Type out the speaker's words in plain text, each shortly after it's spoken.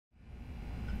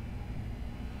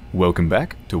Welcome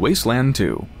back to Wasteland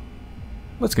 2.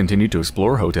 Let's continue to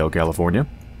explore Hotel California.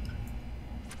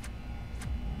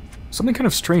 Something kind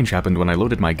of strange happened when I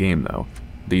loaded my game, though.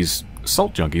 These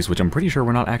salt junkies, which I'm pretty sure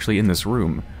were not actually in this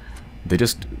room, they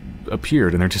just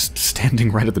appeared and they're just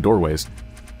standing right at the doorways.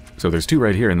 So there's two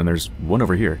right here and then there's one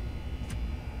over here.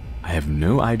 I have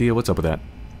no idea what's up with that.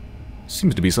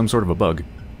 Seems to be some sort of a bug.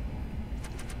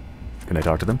 Can I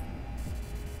talk to them?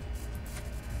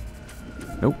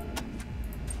 Nope.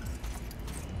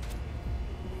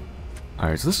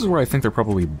 Alright, so this is where I think they're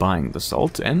probably buying the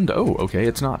salt, and oh, okay,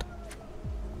 it's not.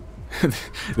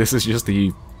 This is just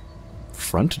the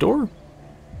front door?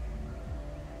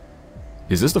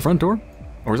 Is this the front door?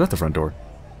 Or is that the front door?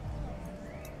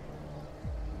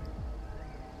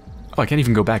 Oh, I can't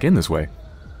even go back in this way.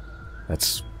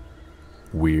 That's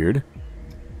weird.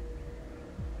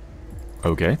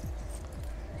 Okay.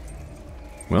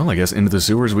 Well, I guess into the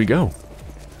sewers we go.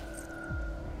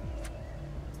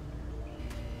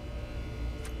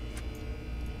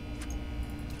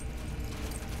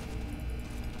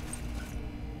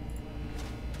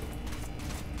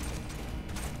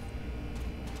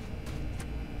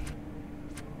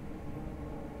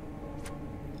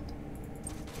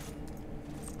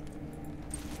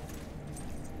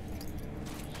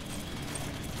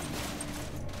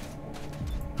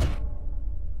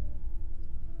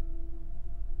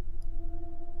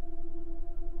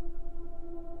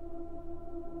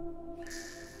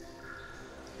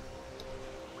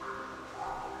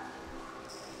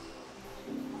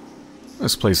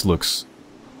 This place looks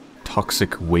toxic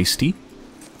wasty.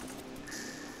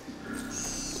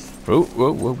 Whoa,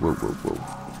 whoa, whoa, whoa, whoa, whoa.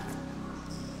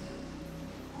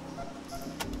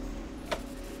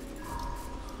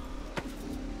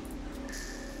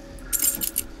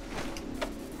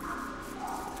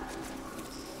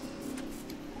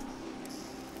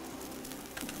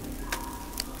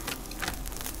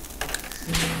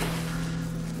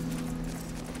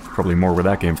 Probably more where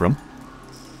that came from.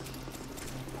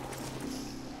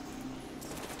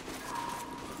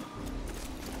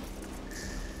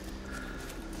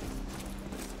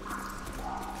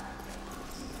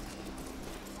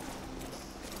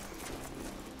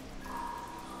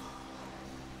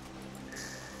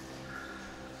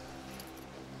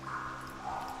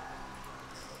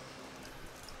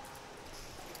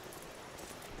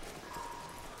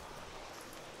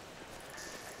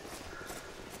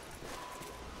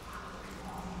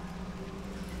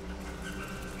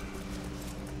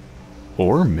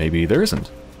 Or maybe there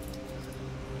isn't.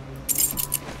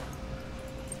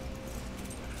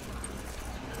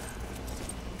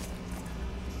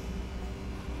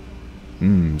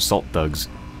 Salt thugs.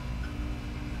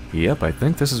 Yep, I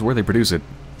think this is where they produce it.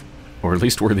 Or at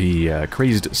least where the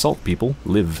crazed salt people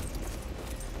live.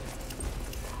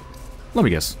 Let me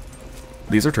guess.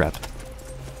 These are trapped.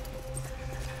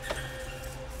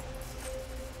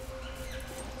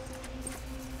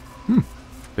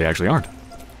 They actually aren't.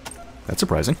 That's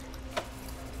surprising.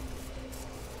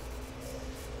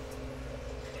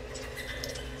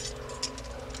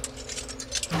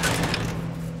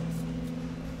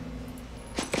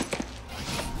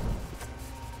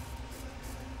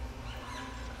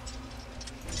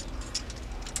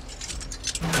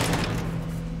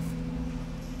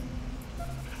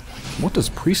 What does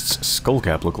Priest's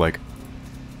skullcap look like?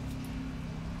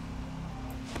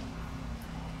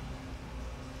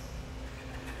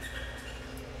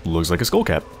 Looks like a skull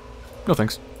cap. No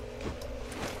thanks.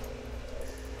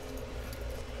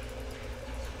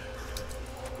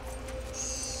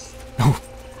 Oh,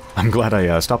 I'm glad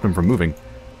I stopped him from moving.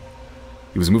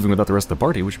 He was moving without the rest of the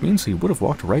party, which means he would have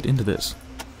walked right into this.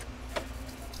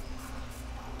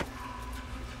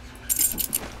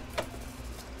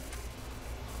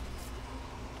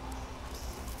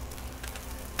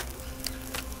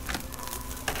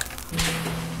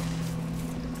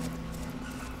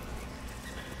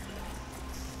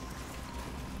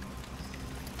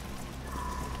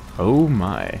 Oh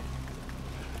my.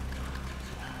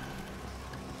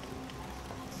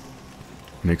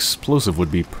 An explosive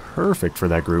would be perfect for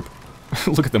that group.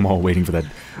 Look at them all waiting for that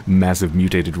massive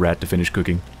mutated rat to finish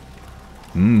cooking.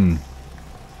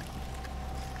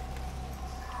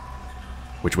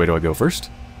 Which way do I go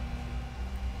first?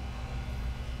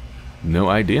 No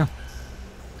idea.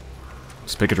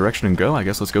 Let's pick a direction and go. I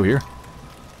guess let's go here.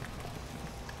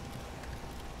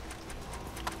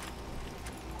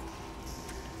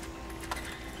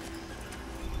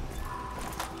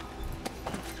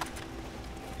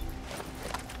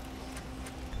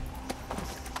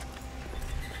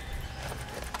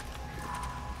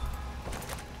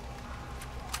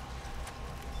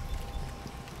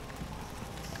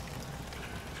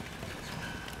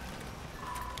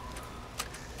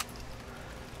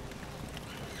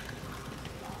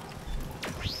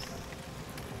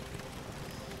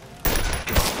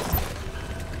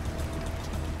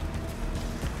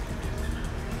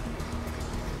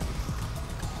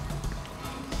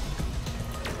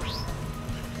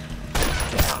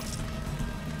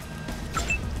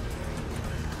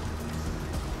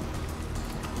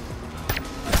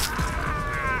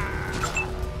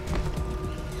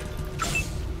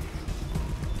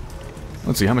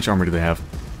 Let's see, how much armor do they have?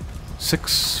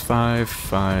 6, 5,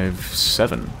 5,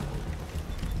 7.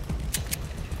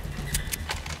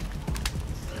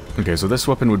 Okay, so this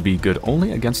weapon would be good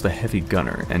only against the heavy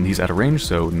gunner, and he's out of range,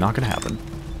 so not gonna happen.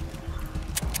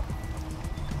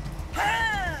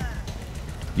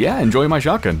 Yeah, enjoy my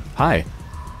shotgun. Hi.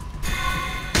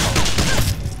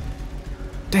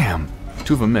 Damn,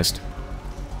 2 of them missed.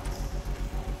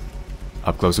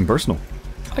 Up close and personal.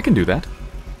 I can do that.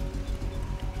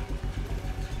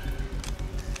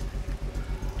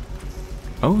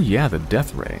 Oh yeah, the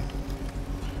death ray.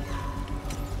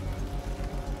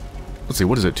 Let's see,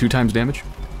 what is it, 2 times damage?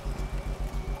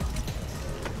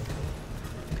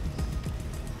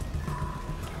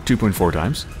 .4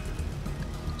 times.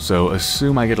 So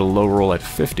assume I get a low roll at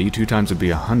 50, 2 times would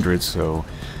be 100, so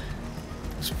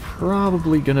it's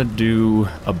probably gonna do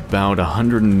about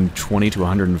 120 to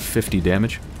 150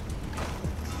 damage.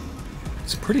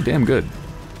 It's pretty damn good.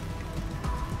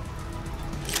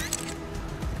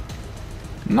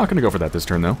 I'm not gonna go for that this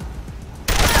turn though.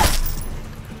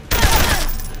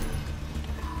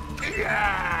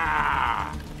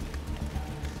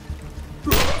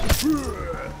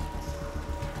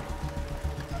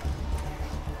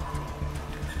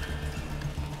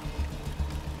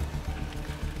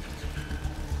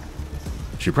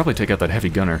 Should probably take out that heavy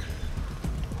gunner.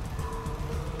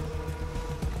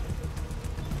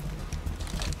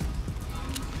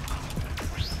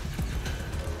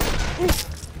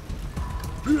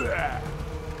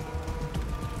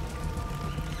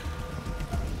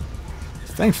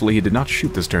 Thankfully, he did not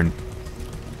shoot this turn.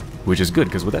 Which is good,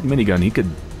 because with that minigun, he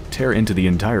could tear into the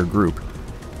entire group.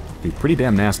 Be pretty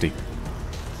damn nasty.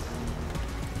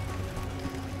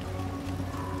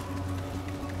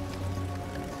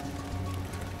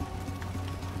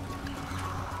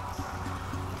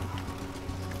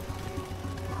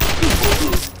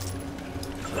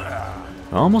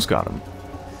 Almost got him.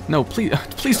 No, please,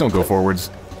 please don't go forwards.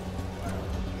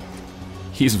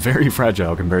 He's very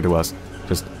fragile compared to us.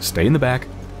 Just stay in the back.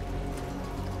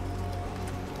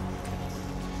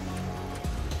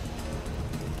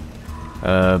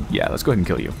 Yeah, let's go ahead and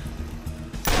kill you.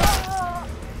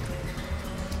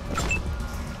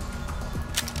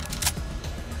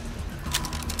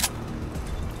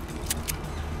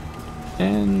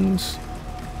 And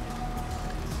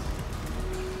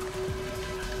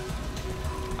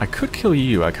I could kill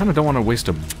you. I kind of don't want to waste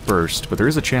a burst, but there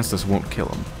is a chance this won't kill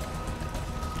him.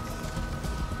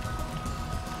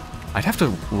 I'd have to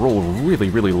roll really,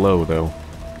 really low, though.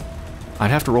 I'd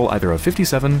have to roll either a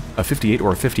 57, a 58,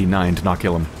 or a 59 to not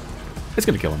kill him. It's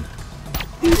gonna kill him.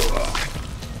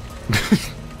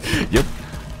 Yep.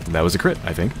 That was a crit,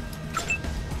 I think.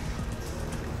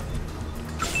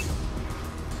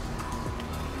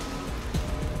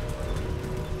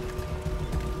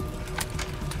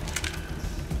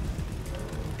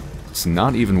 It's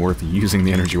not even worth using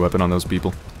the energy weapon on those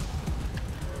people.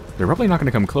 They're probably not going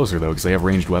to come closer, though, because they have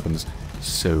ranged weapons.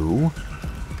 So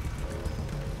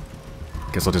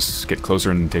guess I'll just get closer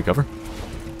and take cover.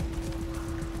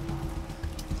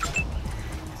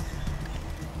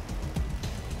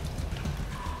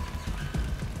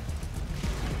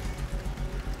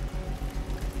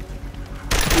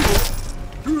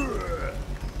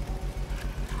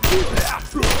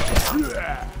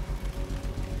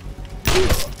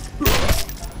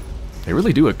 They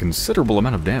really do a considerable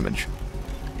amount of damage.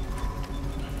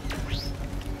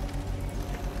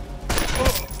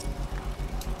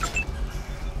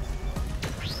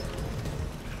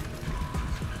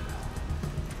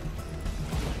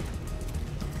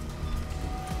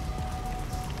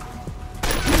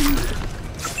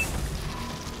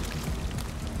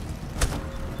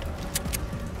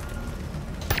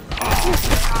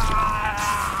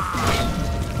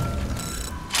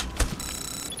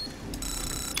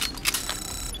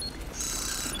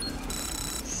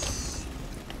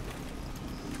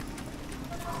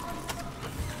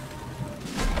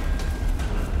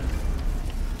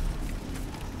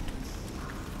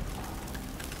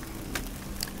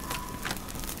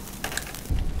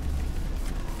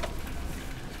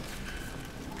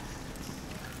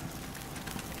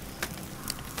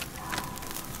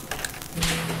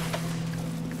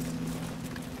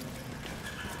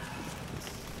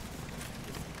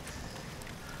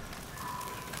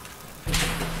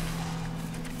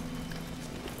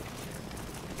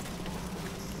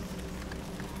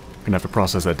 Gonna have to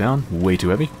process that down. Way too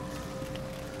heavy.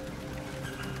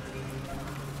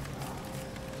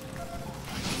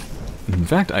 In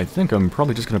fact, I think I'm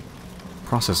probably just gonna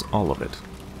process all of it.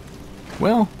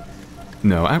 Well,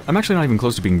 no, I'm actually not even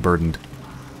close to being burdened.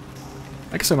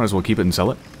 I guess I might as well keep it and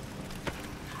sell it.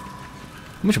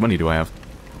 How much money do I have?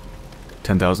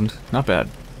 10,000. Not bad.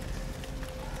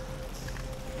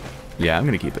 Yeah, I'm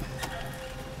gonna keep it.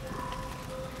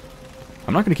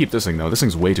 I'm not gonna keep this thing, though. This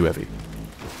thing's way too heavy.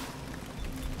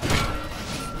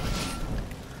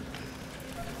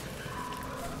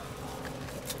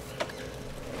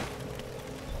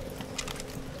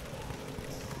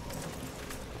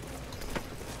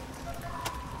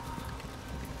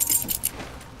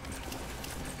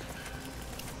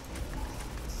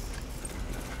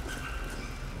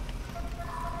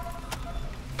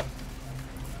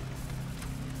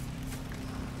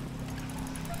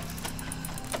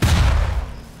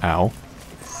 Ow.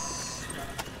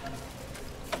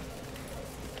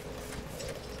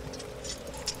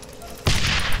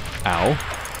 Ow.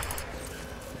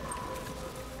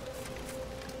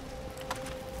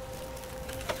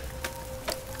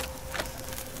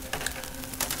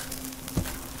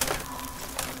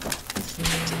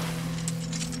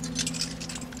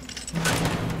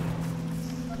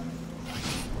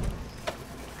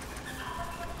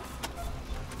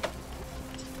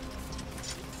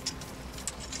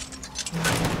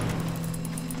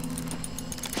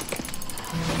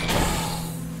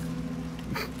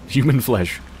 Human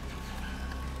flesh.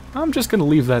 I'm just gonna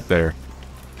leave that there.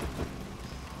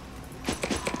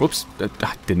 Whoops.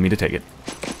 Didn't mean to take it.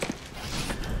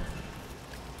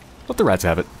 Let the rats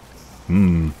have it.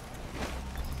 Hmm.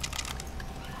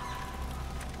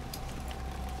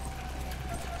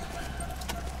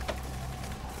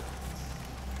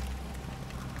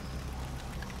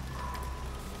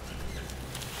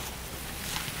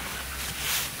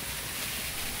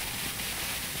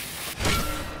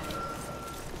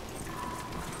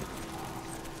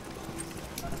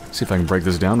 See if I can break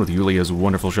this down with Yulia's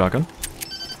wonderful shotgun.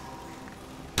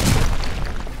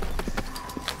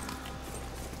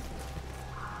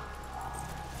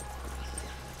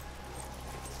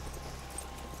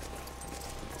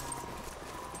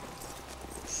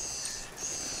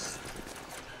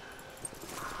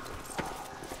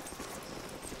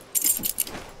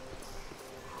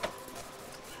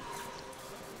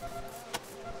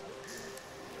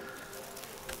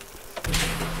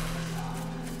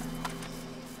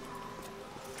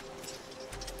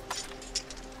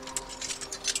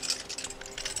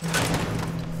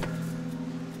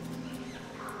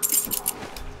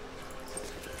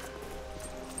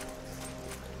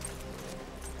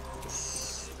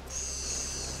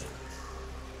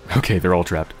 Okay, they're all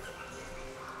trapped.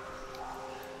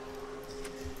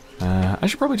 I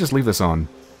should probably just leave this on.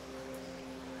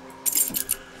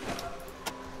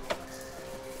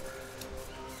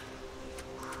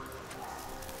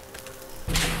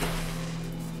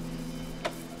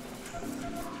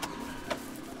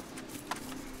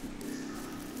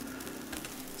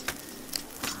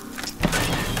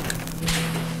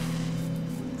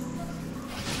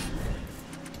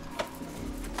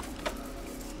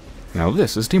 Now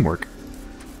this is teamwork.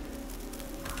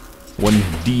 One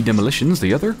de-demolitions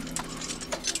the other.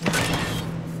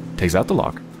 Takes out the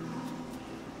lock.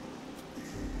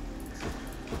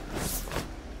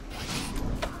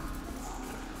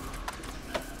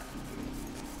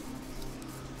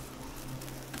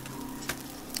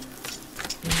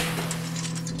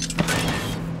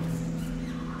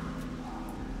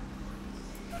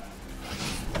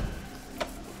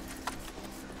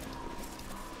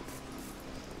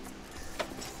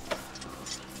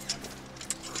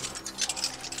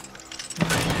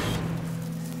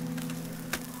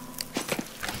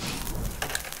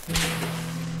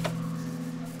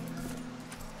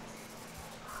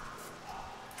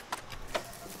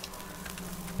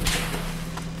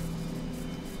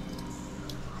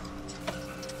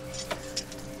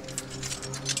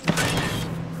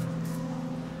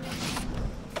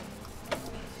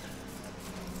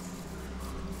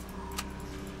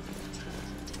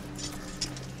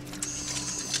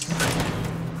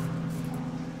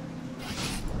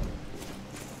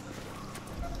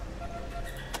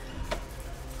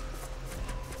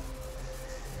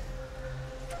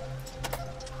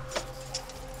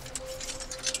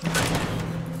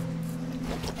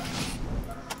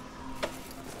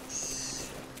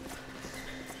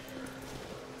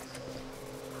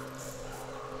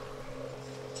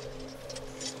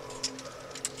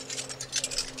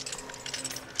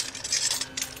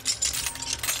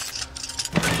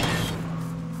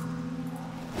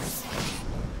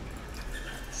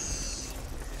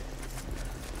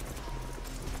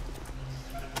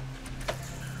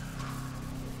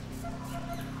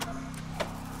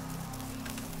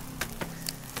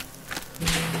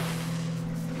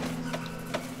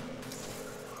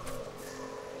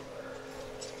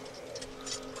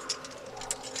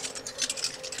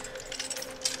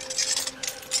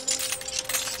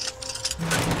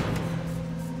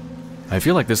 I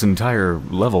feel like this entire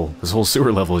level, this whole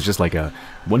sewer level, is just like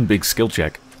one big skill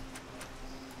check.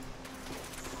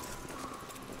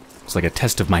 It's like a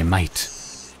test of my might.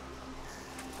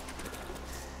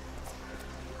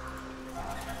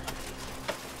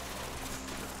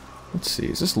 Let's see,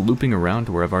 is this looping around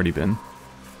to where I've already been?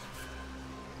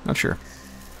 Not sure.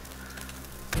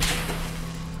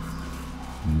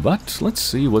 But let's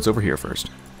see what's over here first.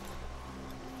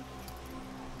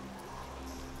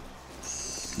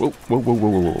 Whoa, whoa, whoa, whoa,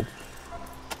 whoa, whoa.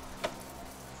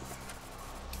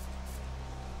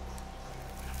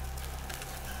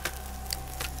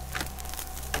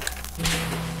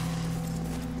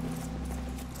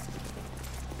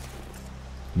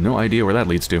 No idea where that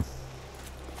leads to.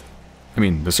 I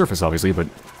mean, the surface, obviously, but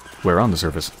where on the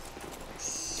surface?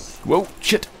 Whoa,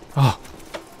 shit! Oh.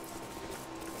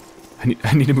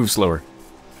 I need to move slower.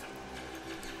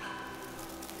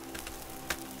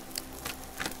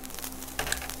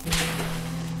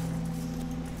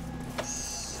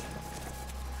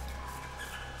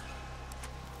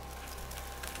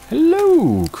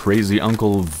 Hello, crazy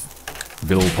Uncle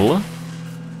Vilpula,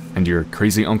 and your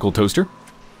crazy Uncle Toaster.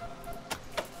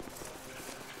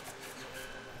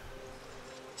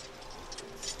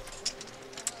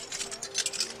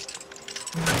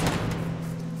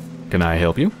 Can I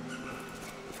help you?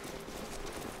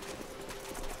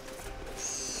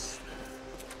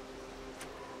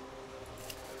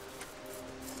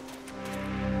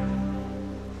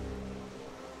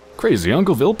 Crazy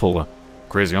Uncle Vilpula.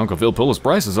 Crazy Uncle Vilpula's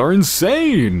prices are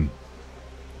insane!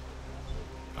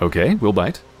 Okay, we'll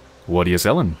bite. What are you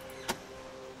selling?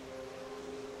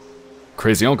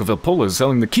 Crazy Uncle Vilpula is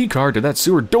selling the key card to that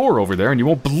sewer door over there, and you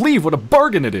won't believe what a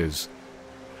bargain it is!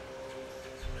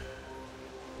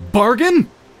 Bargain?!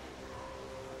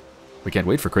 We can't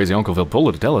wait for Crazy Uncle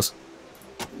Vilpula to tell us.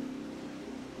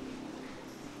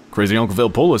 Crazy Uncle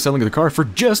Vilpula is selling the card for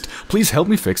just, please help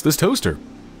me fix this toaster.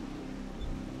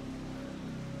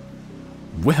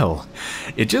 Well,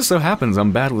 it just so happens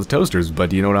I'm bad with toasters, but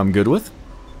do you know what I'm good with?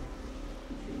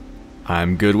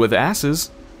 I'm good with asses.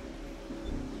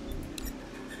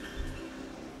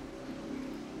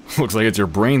 Looks like it's your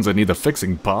brains that need the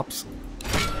fixing, Pops.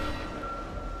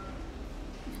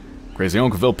 Crazy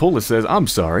Uncle Vilpula says, I'm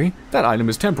sorry, that item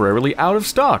is temporarily out of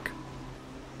stock.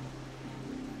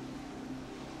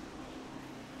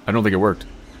 I don't think it worked.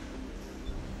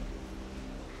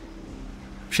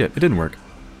 Shit, it didn't work.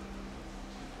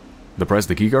 The price of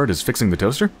the keycard is fixing the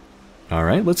toaster?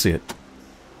 Alright, let's see it.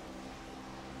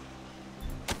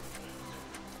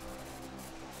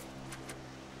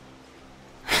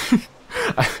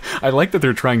 I like that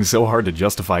they're trying so hard to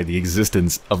justify the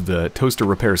existence of the toaster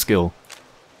repair skill.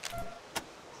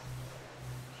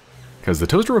 Because the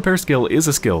toaster repair skill is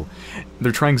a skill.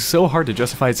 They're trying so hard to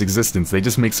justify its existence, they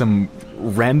just make some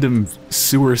random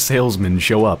sewer salesman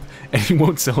show up, and he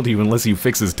won't sell to you unless you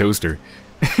fix his toaster.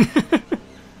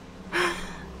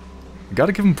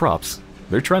 Gotta give them props.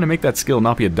 They're trying to make that skill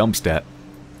not be a dump stat.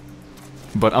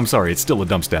 But I'm sorry, it's still a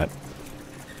dump stat.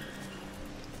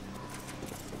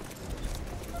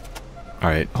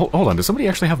 Alright, hold on. Does somebody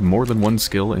actually have more than one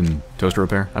skill in toaster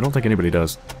repair? I don't think anybody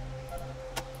does.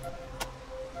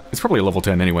 It's probably a level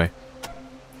 10 anyway.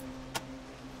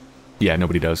 Yeah,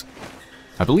 nobody does.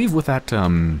 I believe with that,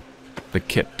 the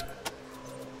kit.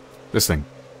 This thing.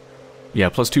 Yeah,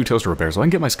 plus 2 toaster repair, so I can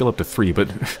get my skill up to 3, but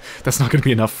that's not going to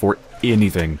be enough for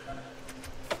anything.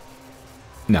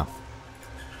 No.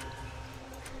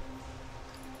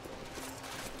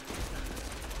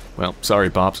 Well, sorry,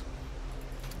 Pops.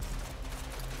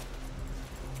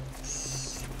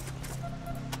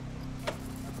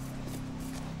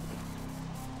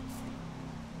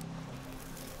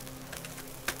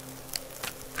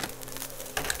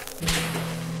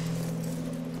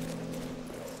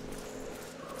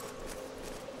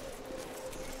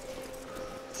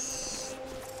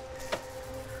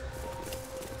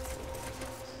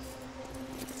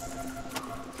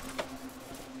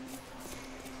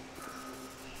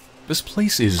 This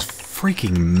place is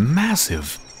freaking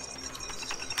massive.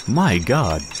 My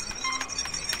God.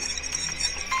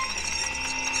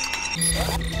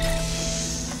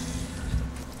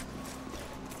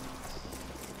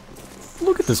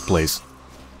 Look at this place.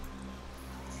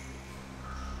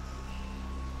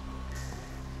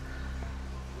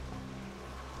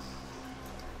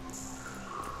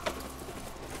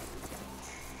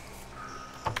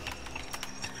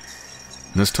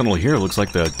 This tunnel here looks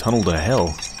like the tunnel to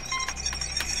hell.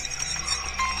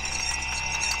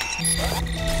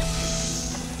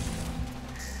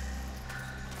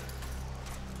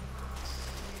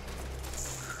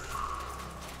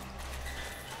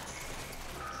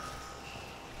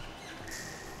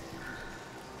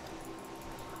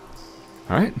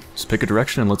 Alright, let's pick a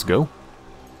direction and let's go.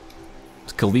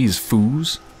 Let's kill these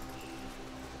foos.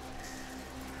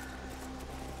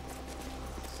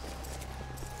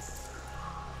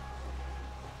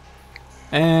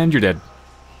 And you're dead.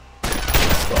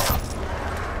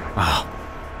 Ah,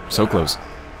 so close.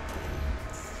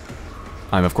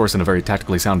 I'm of course in a very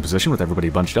tactically sound position with everybody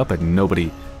bunched up and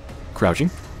nobody crouching.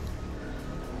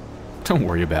 Don't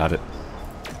worry about it.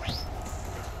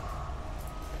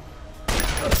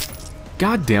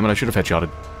 God damn it, I should have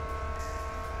headshotted.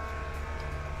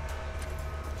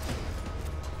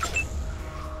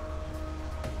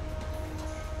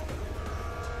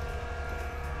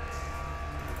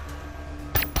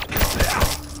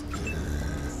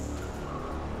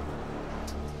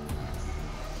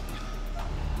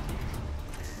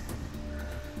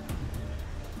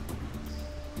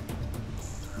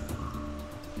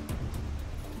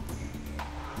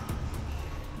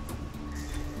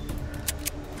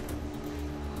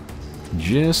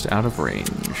 Just out of range.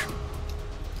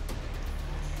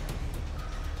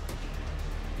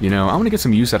 You know, I want to get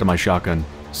some use out of my shotgun,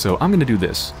 so I'm going to do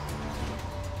this.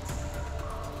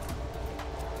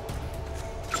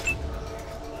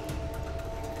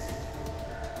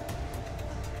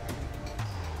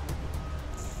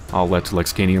 I'll let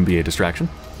Lexcanium be a distraction.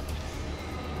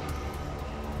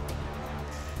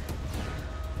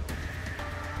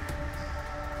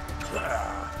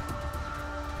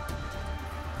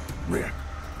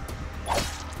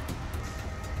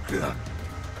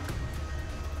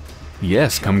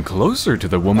 Yes, come closer to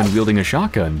the woman wielding a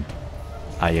shotgun.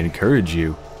 I encourage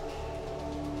you.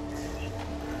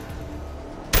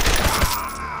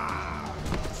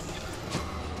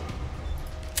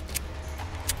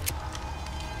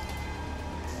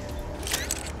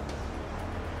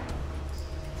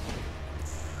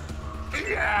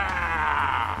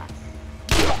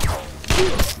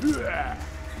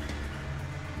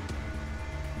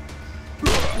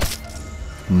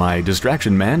 My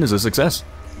distraction man is a success.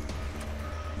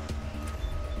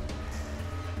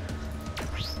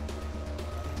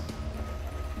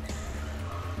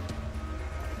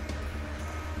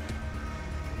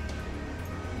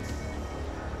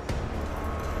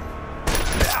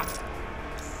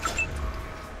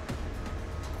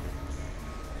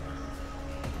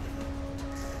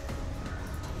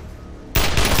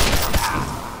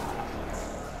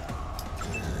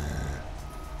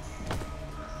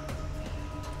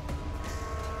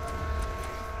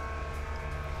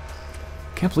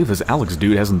 Can't believe this Alex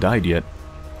dude hasn't died yet.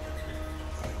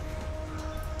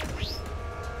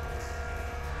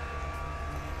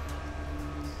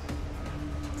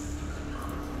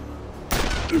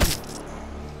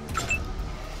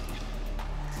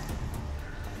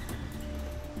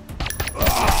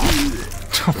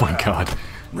 Oh my god.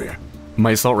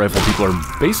 My assault rifle people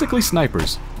are basically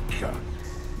snipers.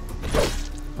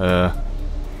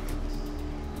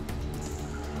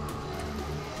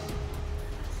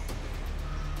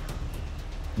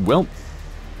 Well,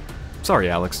 sorry,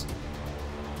 Alex.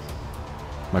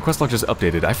 My quest log just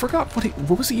updated. I forgot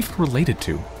what was it even related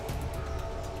to?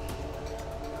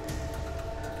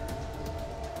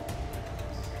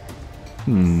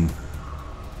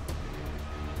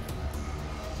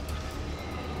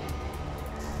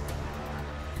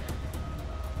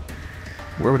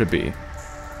 Where would it be?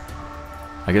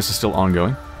 I guess it's still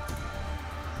ongoing.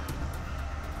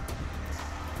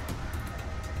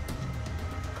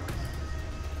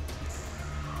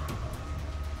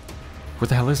 What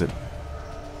the hell is it?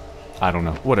 I don't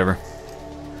know. Whatever.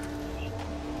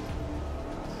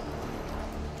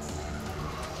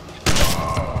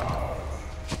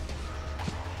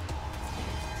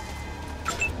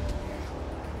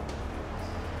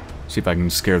 See if I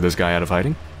can scare this guy out of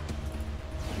hiding.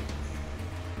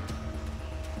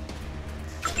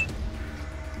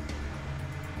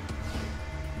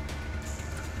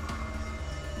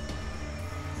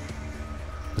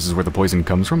 This is where the poison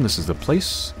comes from. This is the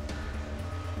place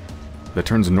that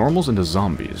turns normals into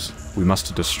zombies. We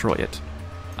must destroy it.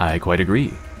 I quite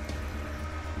agree.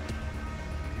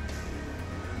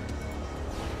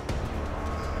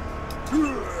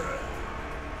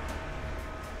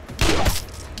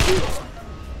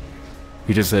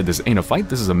 He just said this ain't a fight,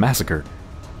 this is a massacre.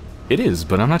 It is,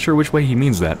 but I'm not sure which way he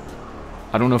means that.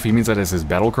 I don't know if he means that as his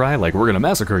battle cry, like we're gonna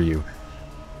massacre you.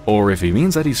 Or if he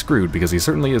means that he's screwed, because he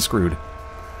certainly is screwed.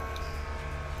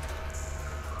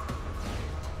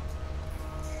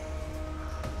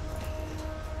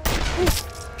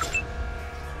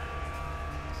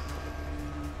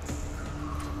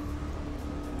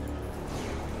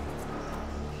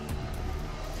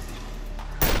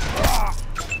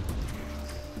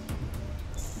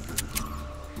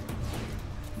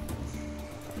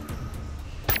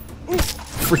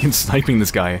 freaking sniping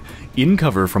this guy in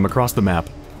cover from across the map.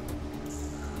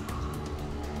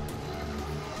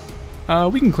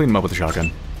 We can clean him up with a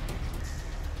shotgun.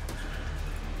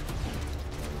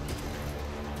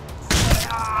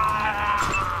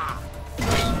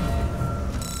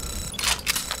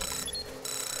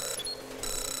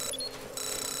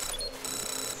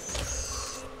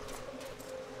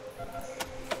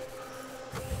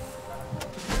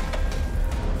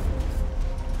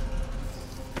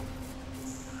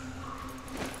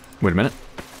 Wait a minute.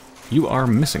 You are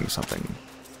missing something.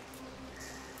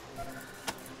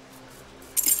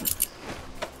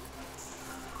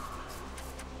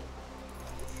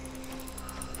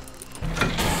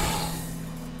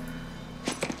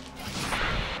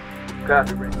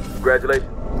 Copy, Ray. Congratulations.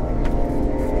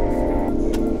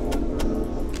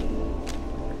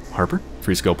 Harper,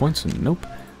 3 skill points. Nope.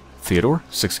 Theodore,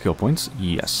 6 skill points.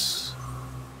 Yes.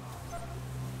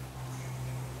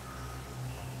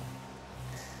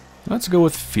 Let's go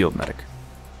with Field Medic.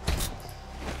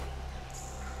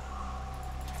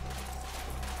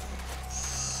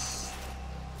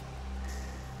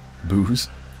 Booze.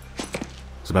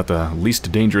 It's about the least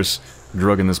dangerous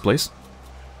drug in this place.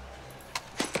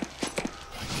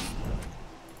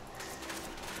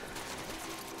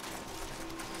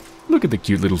 Look at the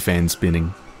cute little fan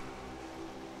spinning.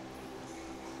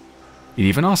 It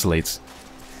even oscillates.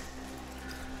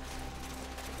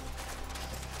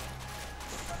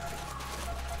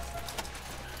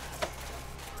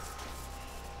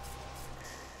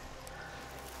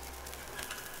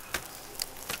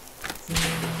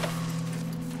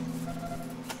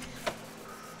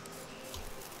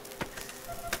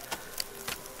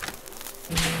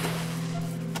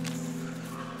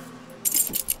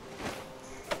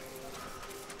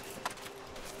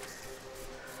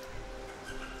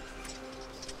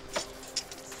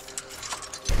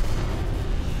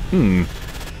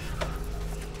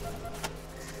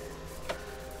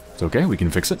 It's okay, we can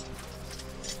fix it.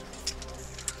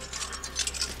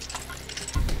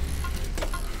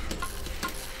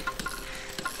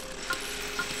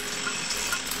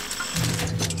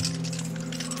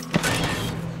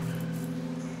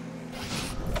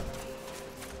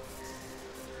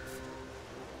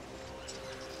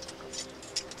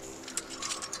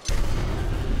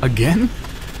 Again?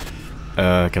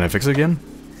 Can I fix it again?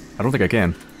 I don't think I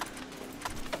can.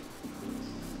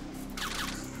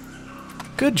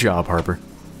 Good job, Harper.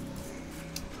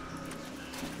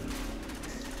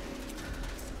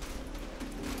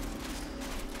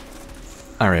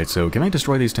 Alright, so can I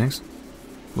destroy these tanks?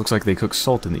 Looks like they cook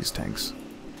salt in these tanks.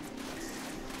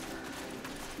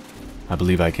 I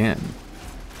believe I can.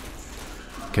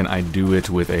 Can I do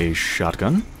it with a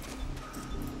shotgun?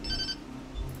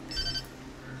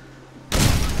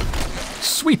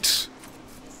 Sweet!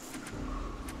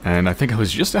 And I think I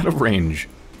was just out of range.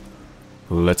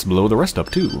 Let's blow the rest up,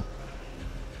 too.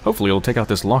 Hopefully it'll take out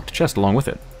this locked chest along with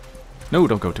it. No,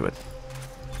 don't go to it.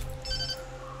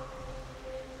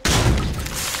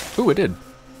 Ooh, it did.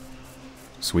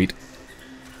 Sweet.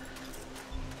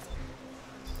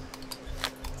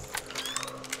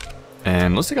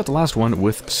 And let's take out the last one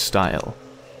with style.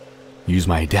 Use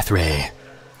my death ray.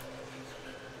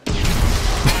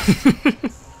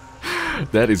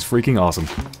 That is freaking awesome.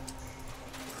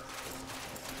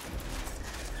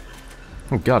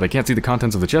 Oh god, I can't see the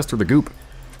contents of the chest through the goop.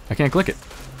 I can't click it.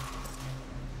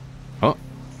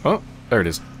 Oh, there it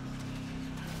is.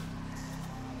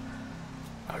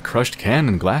 A crushed can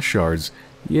and glass shards.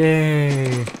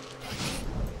 Yay!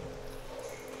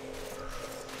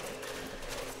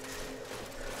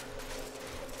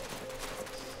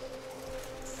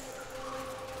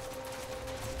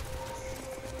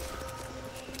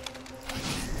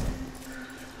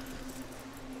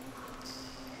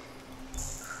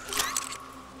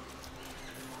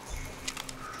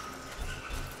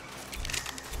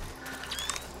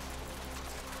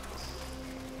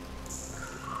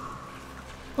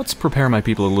 Let's prepare my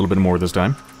people a little bit more this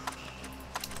time.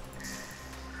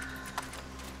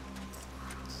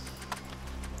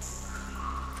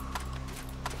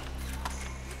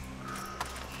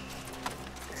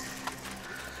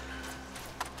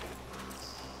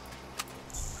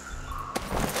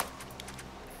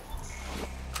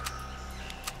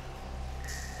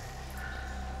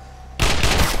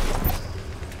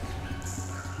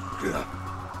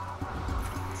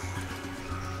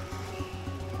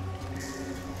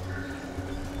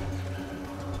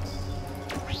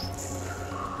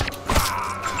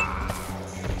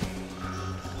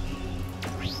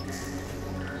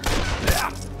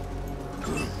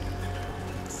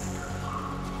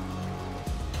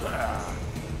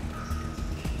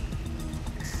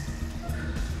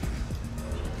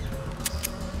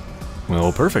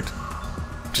 Well, perfect.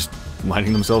 Just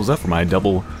lining themselves up for my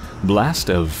double blast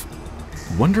of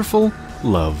wonderful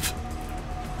love.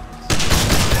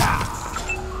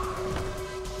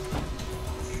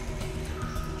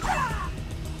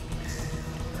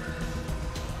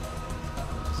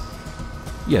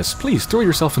 Yes, please throw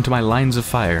yourself into my lines of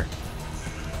fire.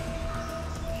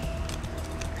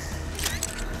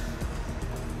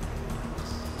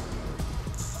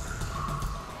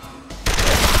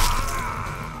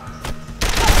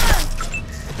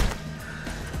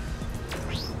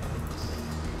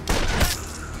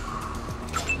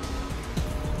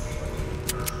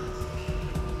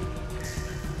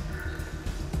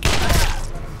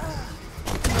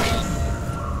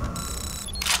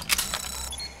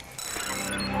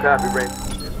 Copy, Rain.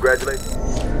 Congratulations.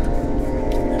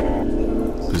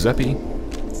 Giuseppe.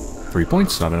 3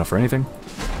 points, not enough for anything.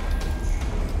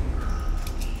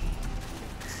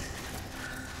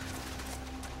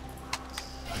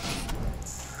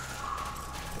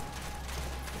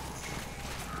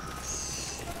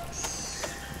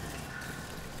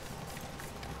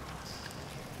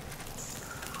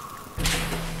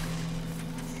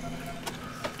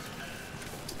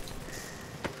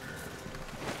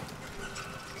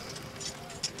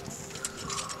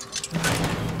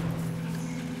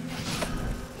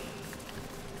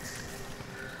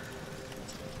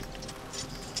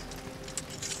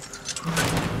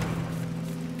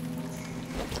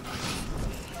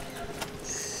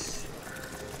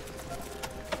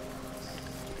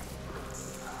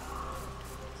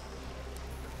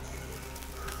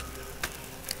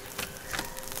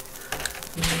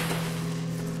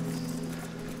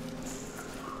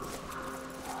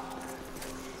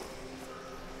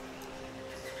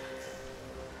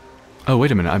 Oh,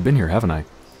 wait a minute, I've been here, haven't I?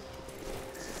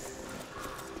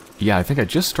 Yeah, I think I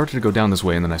just started to go down this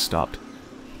way and then I stopped.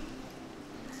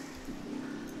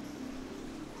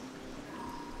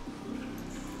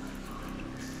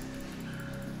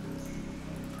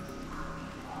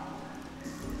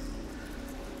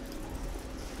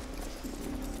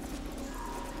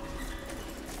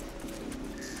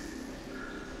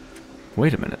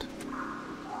 Wait a minute.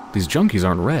 These junkies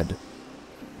aren't red.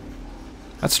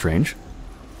 That's strange.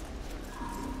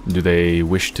 Do they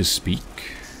wish to speak?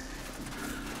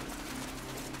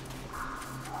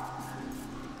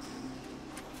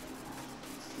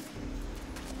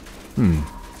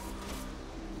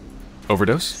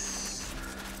 Overdose?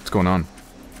 What's going on?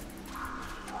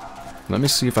 Let me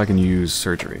see if I can use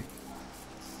surgery.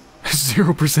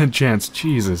 0% chance,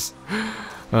 Jesus.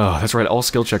 Oh, that's right, all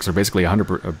skill checks are basically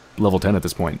 100 level 10 at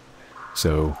this point.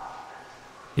 So,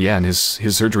 yeah, and his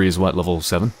surgery is what, level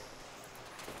 7?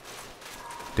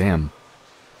 Damn.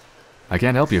 I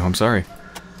can't help you, I'm sorry.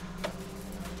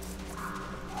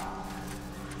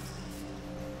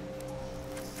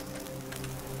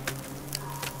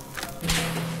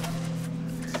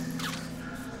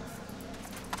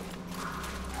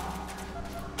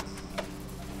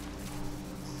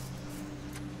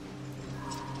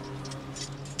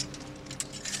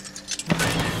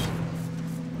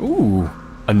 Ooh,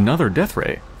 another death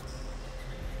ray.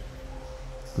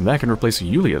 That can replace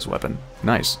Yulia's weapon.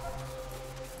 Nice.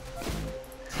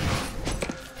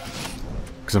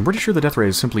 Because I'm pretty sure the death ray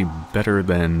is simply better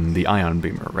than the ion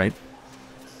beamer, right?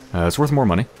 It's worth more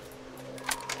money.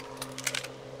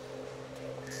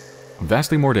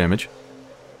 Vastly more damage.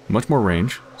 Much more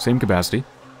range. Same capacity.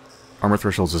 Armor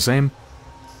threshold's the same.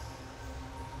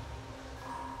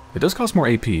 It does cost more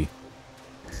AP.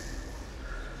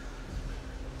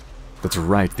 That's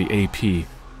right, the AP.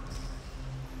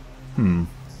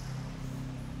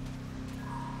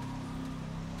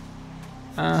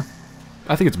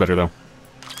 I think it's better, though.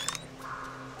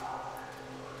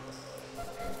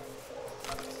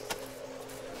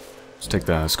 Let's take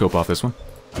the scope off this one.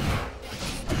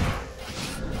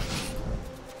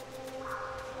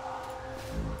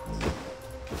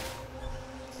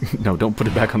 No, don't put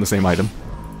it back on the same item.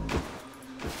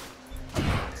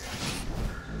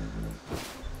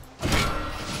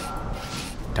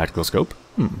 Tactical scope?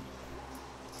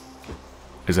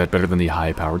 Is that better than the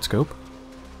high-powered scope?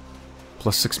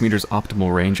 Plus 6 meters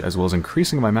optimal range, as well as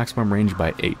increasing my maximum range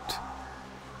by 8.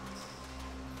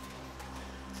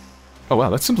 Oh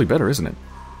wow, that's simply better, isn't it?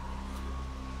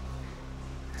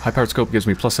 High-powered scope gives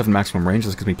me plus 7 maximum range,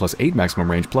 this gives me plus 8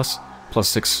 maximum range, plus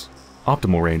 6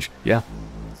 optimal range. Yeah.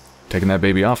 Taking that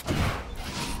baby off.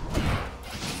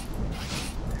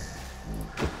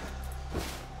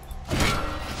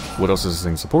 What else does this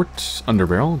thing support?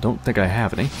 Underbarrel. Don't think I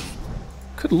have any.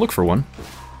 Could look for one.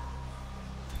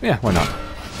 Yeah, why not?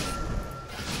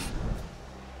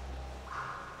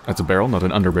 That's a barrel, not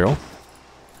an underbarrel.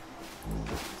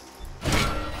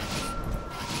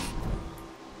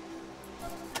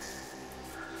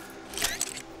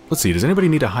 Let's see, does anybody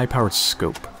need a high-powered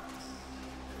scope?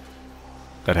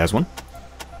 That has one.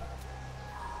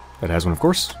 That has one, of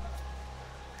course.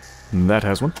 That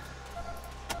has one.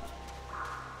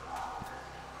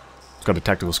 It's got a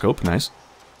tactical scope, nice.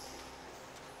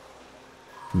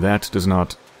 That does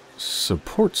not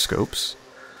support scopes.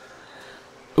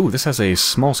 Ooh, this has a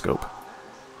small scope.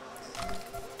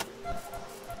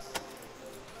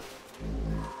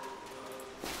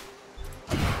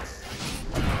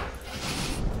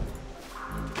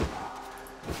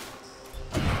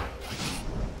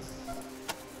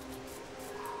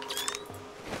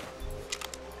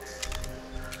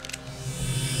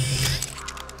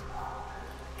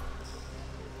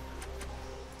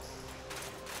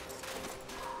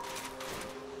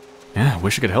 Yeah,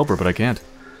 wish I could help her, but I can't.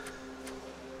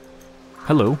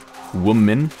 Hello,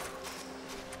 woman.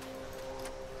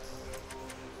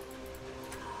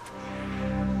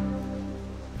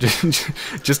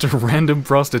 Just a random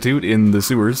prostitute in the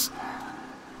sewers.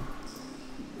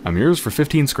 I'm yours for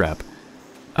 15 scrap.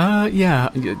 Yeah,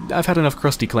 I've had enough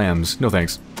crusty clams. No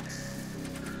thanks.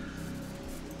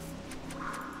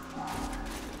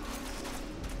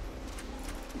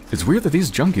 It's weird that these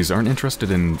junkies aren't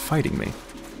interested in fighting me.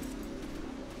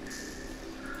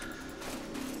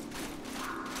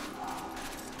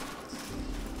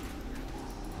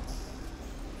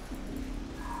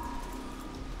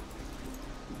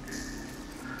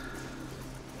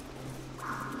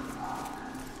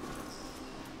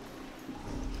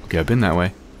 Okay, I've been that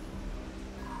way.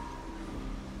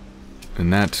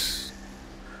 And that... is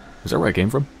that where I came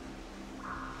from?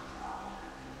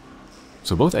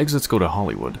 So both exits go to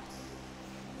Hollywood.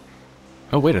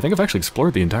 Oh wait, I think I've actually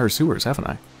explored the entire sewers, haven't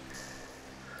I?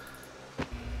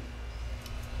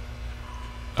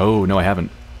 Oh, no I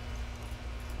haven't.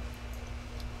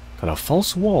 Got a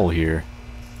false wall here.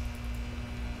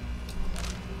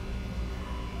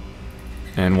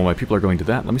 And while my people are going to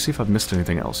that, let me see if I've missed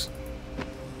anything else.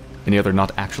 Any other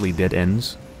not actually dead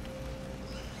ends?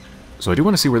 So I do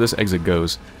want to see where this exit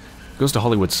goes. It goes to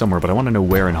Hollywood somewhere, but I want to know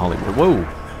where in Hollywood. Whoa!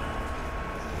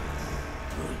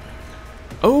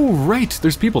 Oh, right!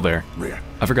 There's people there.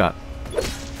 I forgot.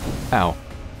 Ow.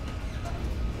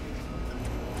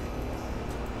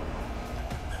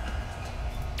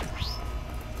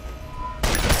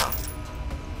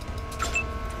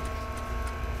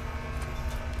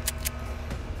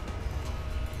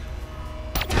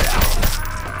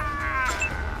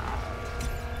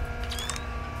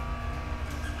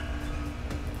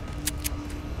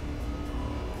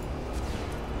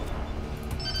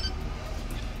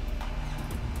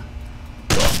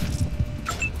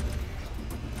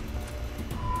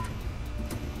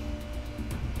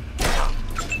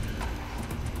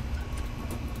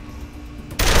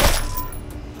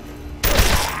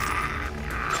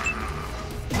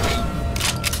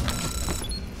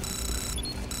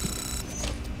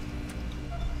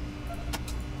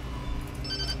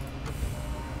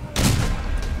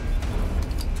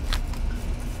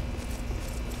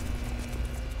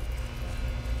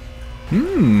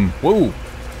 Whoa!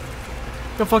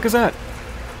 The fuck is that?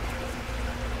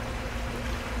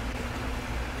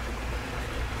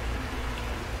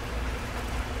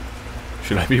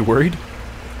 Should I be worried?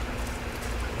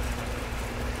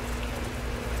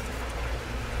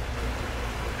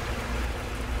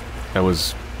 That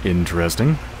was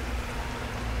interesting.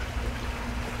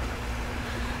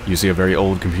 You see a very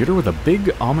old computer with a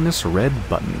big, ominous red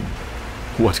button.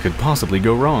 What could possibly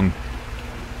go wrong?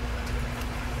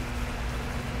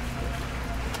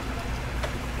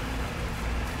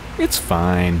 It's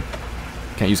fine.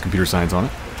 Can't use computer science on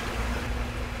it.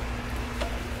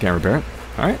 Can't repair it.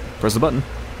 Alright, press the button.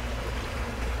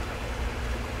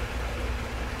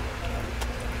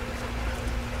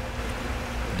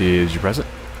 Did you press it?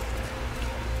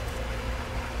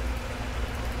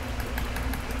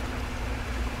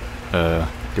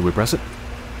 Did we press it?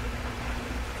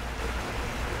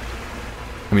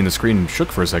 I mean, the screen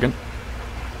shook for a second.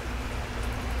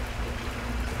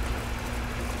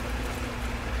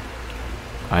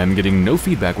 I am getting no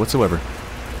feedback whatsoever.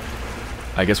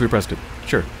 I guess we pressed it.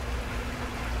 Sure.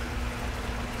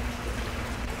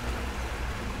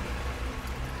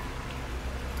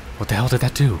 What the hell did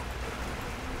that do?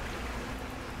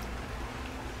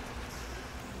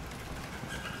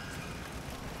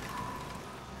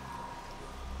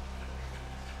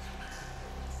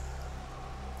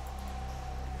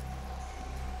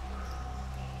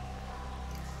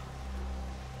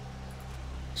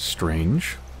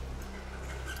 Strange.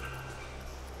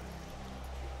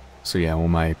 So yeah, while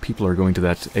my people are going to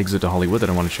that exit to Hollywood that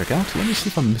I want to check out, let me see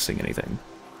if I'm missing anything.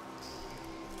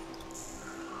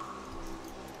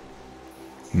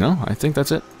 No, I think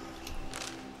that's it.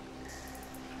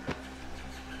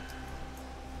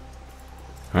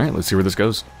 Alright, let's see where this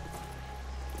goes.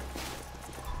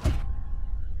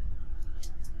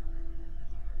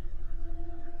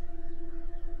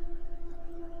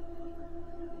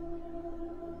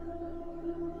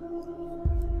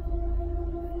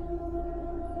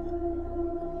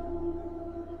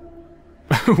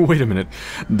 Wait a minute.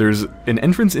 There's an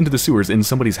entrance into the sewers in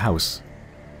somebody's house.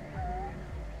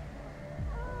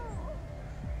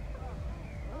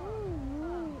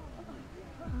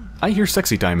 I hear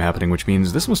sexy time happening, which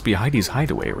means this must be Heidi's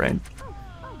hideaway, right?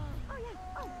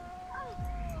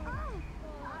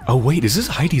 Oh wait, is this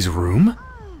Heidi's room?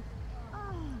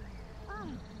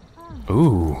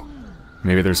 Ooh.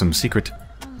 Maybe there's some secret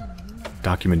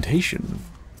documentation.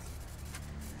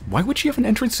 Why would she have an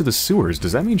entrance to the sewers?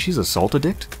 Does that mean she's a salt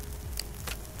addict?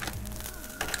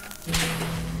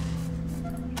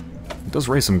 It does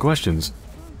raise some questions.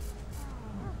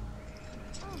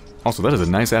 Also, that is a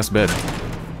nice-ass bed.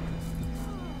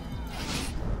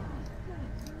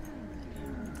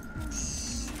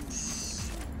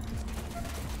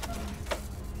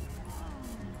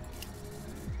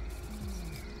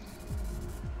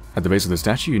 At the base of the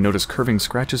statue, you notice curving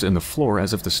scratches in the floor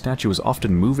as if the statue is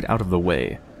often moved out of the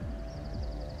way.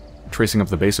 Tracing up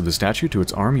the base of the statue to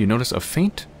its arm, you notice a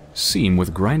faint seam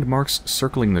with grind marks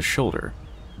circling the shoulder.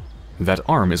 That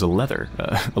arm is a leather.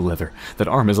 That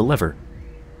arm is a lever.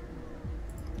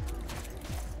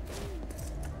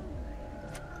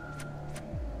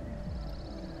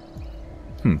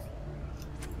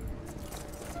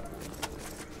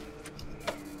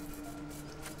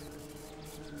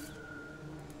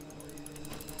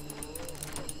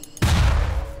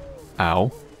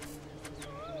 Ow.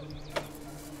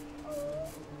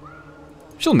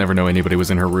 She'll never know anybody was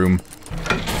in her room.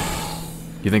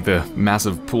 You think the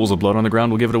massive pools of blood on the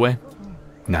ground will give it away?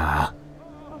 Nah.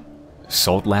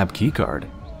 Salt Lab keycard.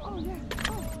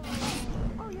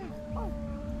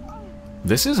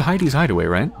 This is Heidi's hideaway,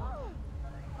 right?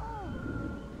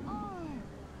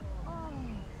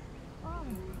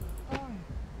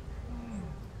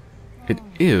 It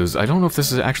is. I don't know if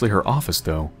this is actually her office,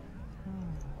 though.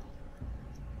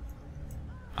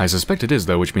 I suspect it is,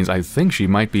 though, which means I think she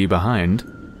might be behind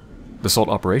the salt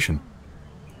operation.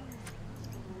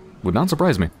 Would not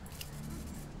surprise me.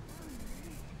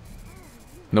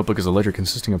 Notebook is a ledger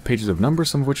consisting of pages of numbers,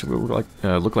 some of which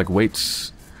look like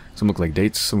weights, some look like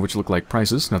dates, some of which look like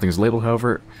prices. Nothing is labeled,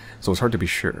 however, so it's hard to be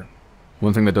sure.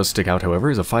 One thing that does stick out, however,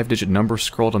 is a 5-digit number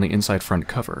scrawled on the inside front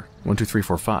cover.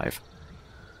 12345.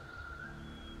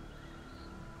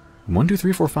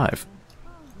 12345.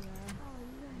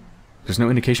 There's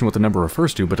no indication what the number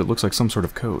refers to, but it looks like some sort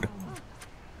of code.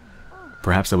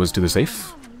 Perhaps that was to the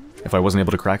safe? If I wasn't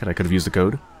able to crack it, I could have used the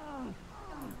code.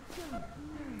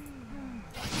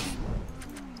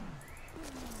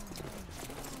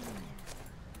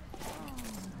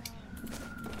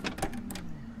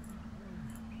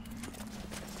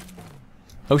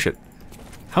 Oh shit.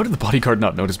 How did the bodyguard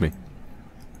not notice me?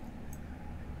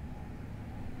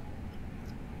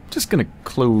 Just gonna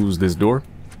close this door.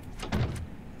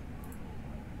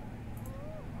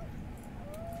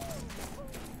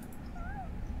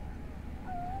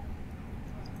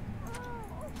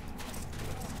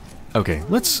 Okay,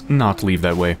 let's not leave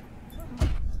that way.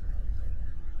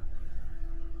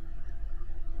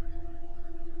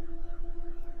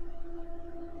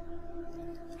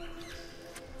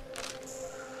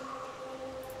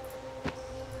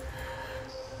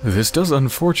 This does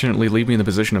unfortunately leave me in the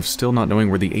position of still not knowing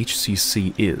where the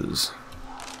HCC is.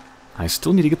 I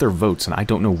still need to get their votes, and I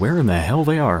don't know where in the hell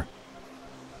they are.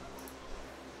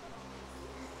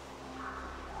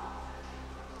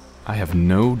 I have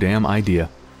no damn idea.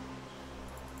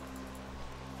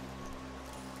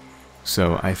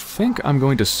 So I think I'm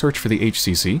going to search for the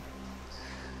HCC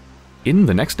in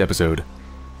the next episode.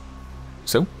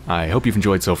 So, I hope you've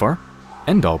enjoyed so far,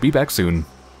 and I'll be back soon.